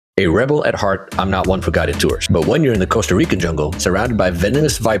A rebel at heart, I'm not one for guided tours. But when you're in the Costa Rican jungle, surrounded by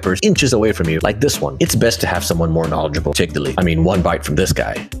venomous vipers inches away from you, like this one, it's best to have someone more knowledgeable take the lead. I mean, one bite from this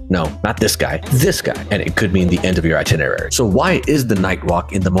guy. No, not this guy. And it could mean the end of your itinerary. So why is the night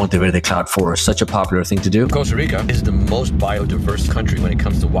walk in the Monteverde cloud forest such a popular thing to do? Costa Rica is the most biodiverse country when it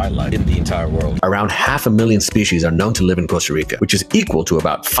comes to wildlife in the entire world. Around 500,000 species are known to live in Costa Rica, which is equal to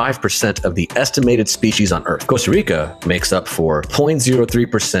about 5% of the estimated species on Earth. Costa Rica makes up for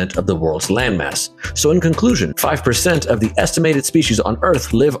 0.03% of the world's landmass. So in conclusion, 5% of the estimated species on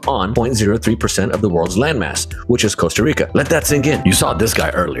Earth live on 0.03% of the world's landmass, which is Costa Rica. Let that sink in. You saw this guy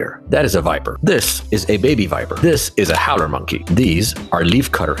earlier. That is a viper. This is a baby viper. This is a howler monkey. These are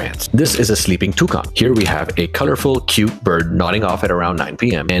leafcutter ants. This is a sleeping toucan. Here we have a colorful, cute bird nodding off at around 9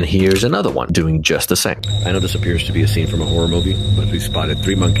 p.m. And here's another one doing just the same. I know this appears to be a scene from a horror movie, but we spotted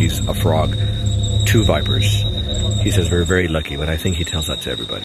 3 monkeys, a frog, 2 vipers. He says we're very lucky, but I think he tells that to everybody.